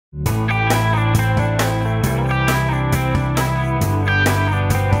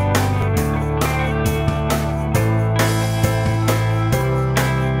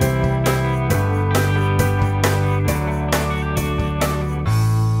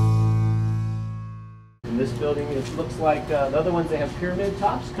building. It looks like the other ones, they have pyramid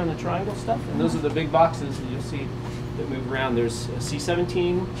tops, kind of triangle stuff. And those are the big boxes that you'll see that move around. There's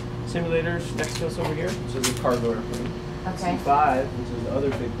C-17 simulators next to us over here, which is a cargo airplane. Okay. C-5, which is the other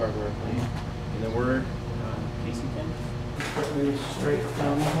big cargo airplane. And then we're KC-10. Move straight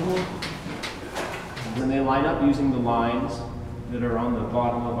down the hole. And then they line up using the lines that are on the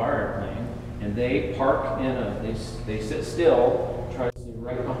bottom of our airplane. And they park in they sit still, try to stay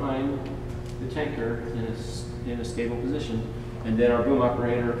right behind the tanker in a stable position. And then our boom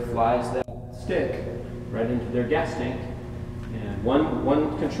operator flies that stick right into their gas tank. And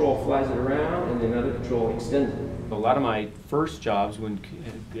one control flies it around, and then another control extends it. A lot of my first jobs,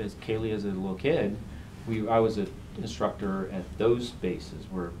 as Kaylee as a little kid, I was an instructor at those bases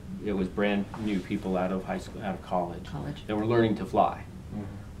where it was brand new people out of high school, out of college. That were learning to fly.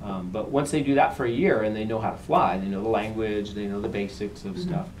 But once they do that for a year and they know how to fly, they know the language, they know the basics of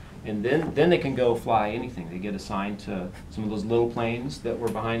stuff, and then they can go fly anything. They get assigned to some of those little planes that were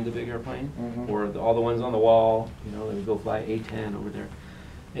behind the big airplane, or all the ones on the wall. You know, they would go fly A-10 over there.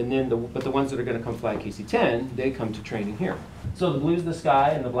 And then, but the ones that are going to come fly KC-10, they come to training here. So the blue's the sky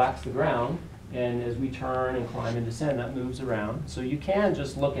and the black's the ground. And as we turn and climb and descend, that moves around. So you can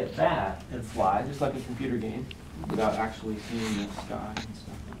just look at that and fly, just like a computer game, without actually seeing the sky and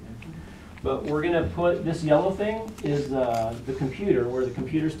stuff like that. But we're going to put, this yellow thing is the computer, where the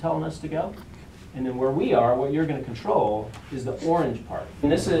computer's telling us to go. And then where we are, what you're going to control, is the orange part.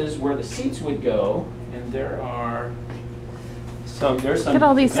 And this is where the seats would go, and there's some Look at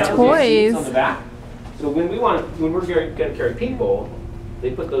all these toys on the back. So when we're going to carry people, they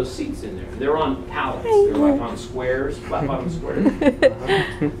put those seats in there. They're on pallets. They're like on squares, flat bottom squares.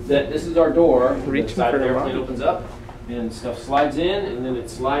 This is our door. The side of the airplane opens up, and stuff slides in, and then it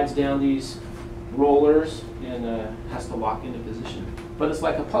slides down these rollers and has to lock into position. But it's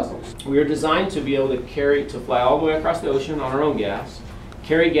like a puzzle. We are designed to be able to fly all the way across the ocean on our own gas,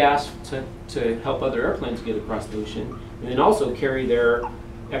 carry gas to help other airplanes get across the ocean, and then also carry their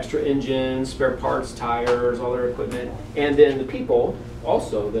extra engines, spare parts, tires, all their equipment, and then the people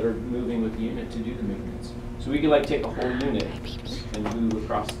also that are moving with the unit to do the maintenance. So we could like take a whole unit and move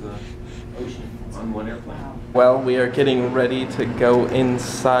across the ocean on one airplane. Well, we are getting ready to go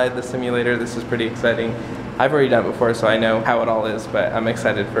inside the simulator. This is pretty exciting. I've already done it before, so I know how it all is, but I'm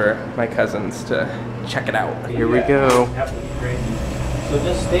excited for my cousins to check it out. Here we go. That would be crazy. So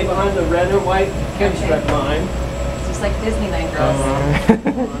just stay behind the red and white Chemstrek line. It's just like Disneyland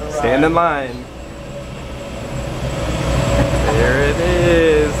girls. Stand in line. There it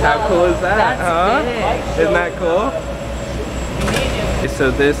is. How cool is that, huh? Isn't that cool?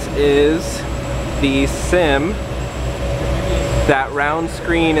 So this is the sim. That round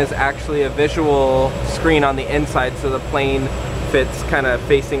screen is actually a visual screen on the inside, so the plane fits kind of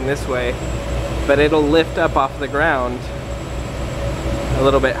facing this way. But it'll lift up off the ground a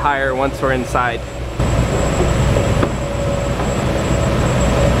little bit higher once we're inside.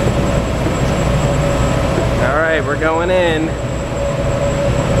 Alright, we're going in.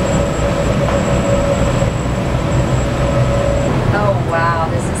 Oh wow,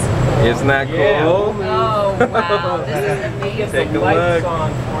 this is cool. Isn't that cool? Yeah. Oh wow, this is amazing. Take a Lights look.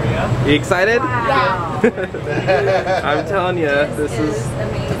 on for you. You excited? Wow. I'm telling you, this is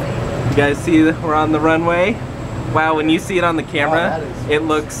amazing. You guys see we're on the runway? Wow, when you see it on the camera, it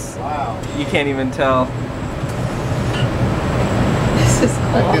looks, you can't even tell. This is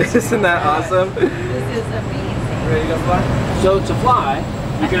cool. Isn't that awesome? This is amazing. Ready to go fly? So to fly,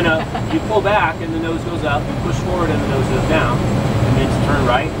 you pull back and the nose goes up, you push forward and the nose goes down, and then to turn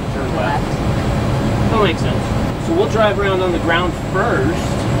right and turn left. That makes sense. So we'll drive around on the ground first,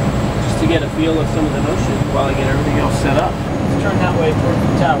 just to get a feel of some of the motion while I get everything else set up. Let's turn that way towards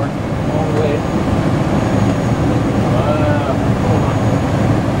the tower, all the way.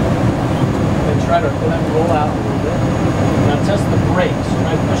 And try to let it roll out a little bit. Now test the brakes.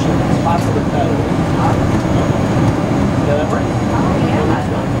 Try pushing the top of the pedal. Yeah, that works? Oh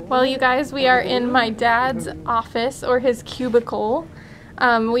yeah. Well, you guys, we are in my dad's office, or his cubicle.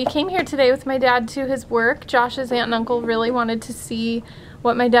 We came here today with my dad to his work. Josh's aunt and uncle really wanted to see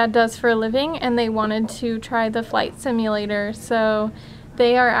what my dad does for a living, and they wanted to try the flight simulator. So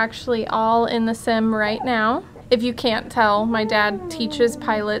they are actually all in the sim right now. If you can't tell, my dad teaches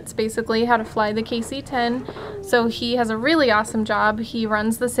pilots basically how to fly the KC-10. So he has a really awesome job. He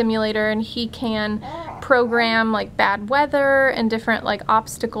runs the simulator and he can program like bad weather and different like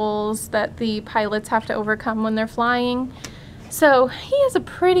obstacles that the pilots have to overcome when they're flying. So he has a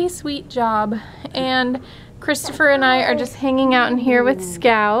pretty sweet job. And Christopher and I are just hanging out in here with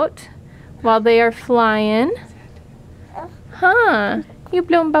Scout while they are flying. Huh? You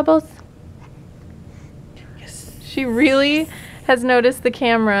blowing bubbles? She really has noticed the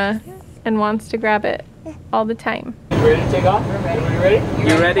camera and wants to grab it all the time. You ready to take off? Everybody ready?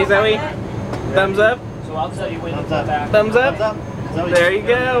 You ready, Zoe? Thumbs up? So I'll tell you when to go back. Thumbs up? There you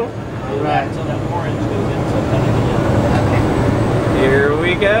go. Right. Until that orange goes in. So kind of Here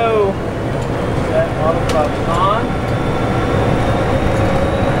we go. set all the buttons on.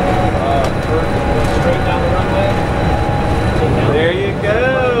 Perfect. Go straight down the runway. Down. There you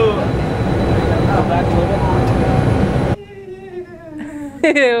go. Come back a little bit.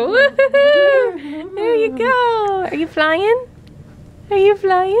 Woohoo! There you go. Are you flying? Are you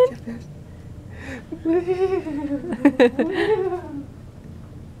flying?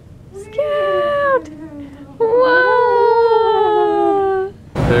 Scout! Whoa!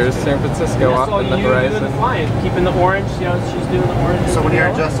 There's San Francisco off in the horizon. Keeping the orange, you know, she's doing the orange. So when you're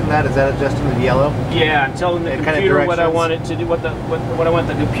adjusting that, is that adjusting the yellow? Yeah, I'm telling the computer what I want it to do, what I want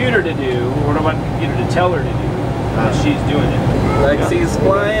the computer to do, or what I want the computer to tell her to do. And she's doing it. Lexi's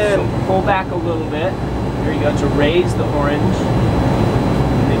flying. So pull back a little bit. There you go, to raise the orange.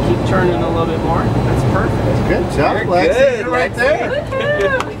 And then keep turning a little bit more. That's perfect. Good job, You're Lexi. good, You're right there.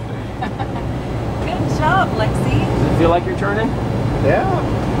 Good job, Lexi. Does it feel like you're turning? Yeah.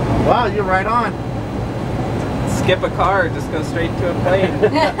 Wow, you're right on. Skip a car, just go straight to a plane.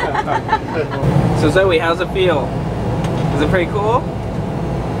 So Zoe, how's it feel? Is it pretty cool?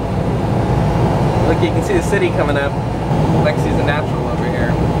 Look, you can see the city coming up. Lexi's a natural over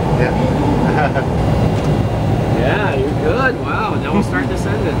here. Yeah. Yeah, you're good. Wow, now we'll start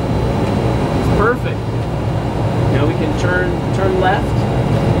descending. It's perfect. Now we can turn left.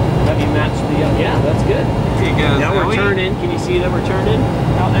 Have you matched the, yeah, that's good. Here you go, Now we're Zoe. turning. Can you see that we're turning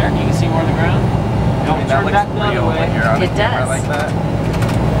out there? You can see more on the ground. Now we'll turn back the other way. It does. Like that.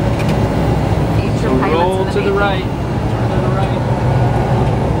 Future So pilots roll in to the making. right. Turn to the right.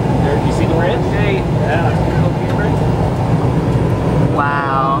 There, you see the ridge? Hey. Yeah. Little ridge.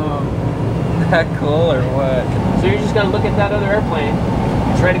 Wow. That cool or what? So you're just gonna look at that other airplane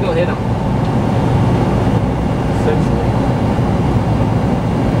and try to go hit him. Essentially.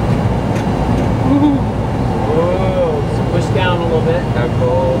 Whoa. So push down a little bit. How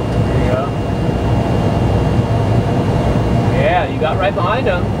cool. There you go. Yeah, you got right behind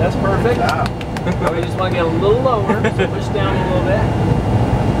him. That's perfect. Now we just want to get a little lower, so push down a little bit.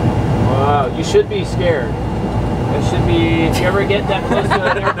 Wow, you should be scared. It should be, if you ever get that close to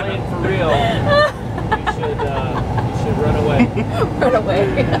an airplane for real, you should run away. Run away.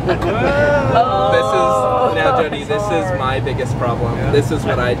 This is, now Jody, this is my biggest problem. Yeah. This is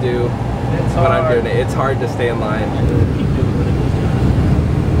what I do It's when I'm hard. doing it. It's hard to stay in line. Keep doing it.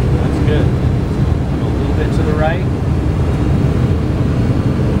 That's good. Come a little bit to the right.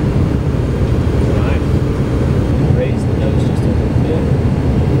 Nice. Raise the nose just a little bit.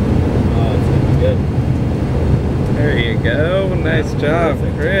 Oh, it's looking good. There you go. Nice job,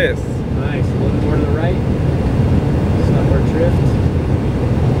 Perfect. Chris. Nice. A little more to the right. Stop our drift.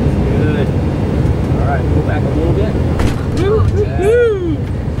 Good. All right. Pull back a little bit. Yeah. Woo!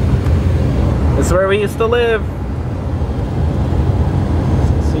 This is where we used to live.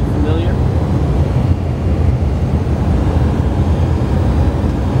 Seem familiar?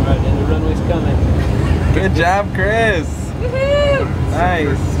 All right. And the runway's coming. Good job, Chris.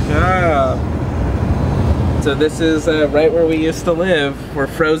 Nice job. So this is right where we used to live. We're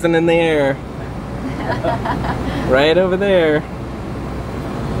frozen in the air. Right over there.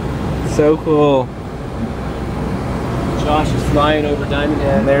 So cool. Josh is flying over Diamond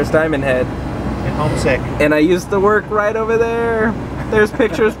Head. And there's Diamond Head. And homesick. And I used to work right over there. There's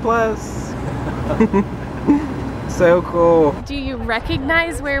Pictures Plus. So cool. Do you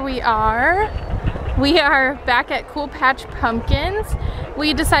recognize where we are? We are back at Cool Patch Pumpkins.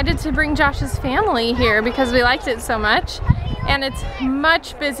 We decided to bring Josh's family here because we liked it so much. And it's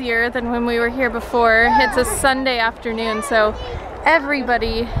much busier than when we were here before. It's a Sunday afternoon, so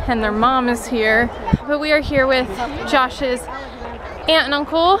everybody and their mom is here. But we are here with Josh's aunt and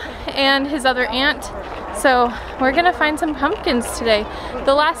uncle and his other aunt. So we're gonna find some pumpkins today.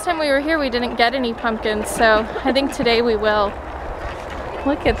 The last time we were here, we didn't get any pumpkins, so I think today we will.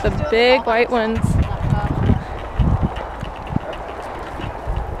 Look at the big white ones.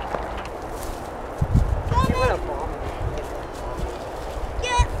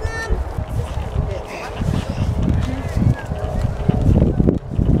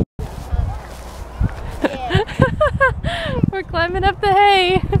 We're climbing up the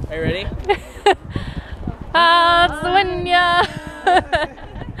hay. Are you ready?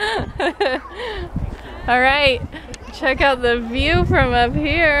 All right, check out the view from up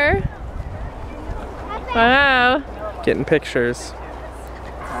here. Wow. Getting pictures.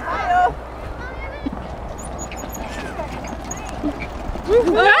 You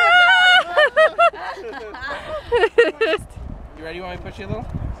ready? You want me to push you a little?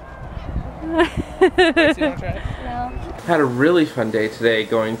 Had a really fun day today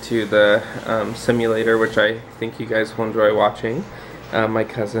going to the simulator, which I think you guys will enjoy watching. My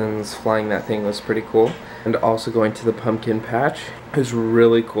cousin's flying that thing was pretty cool. And also going to the pumpkin patch. It was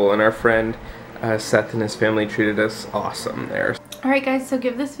really cool, and our friend Seth and his family treated us awesome there. Alright guys, so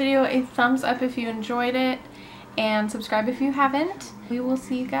give this video a thumbs up if you enjoyed it, and subscribe if you haven't. We will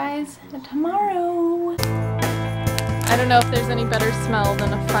see you guys tomorrow. I don't know if there's any better smell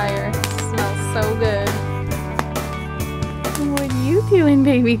than a fire. It smells so good. What are you doing,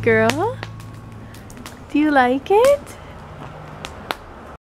 baby girl? Do you like it?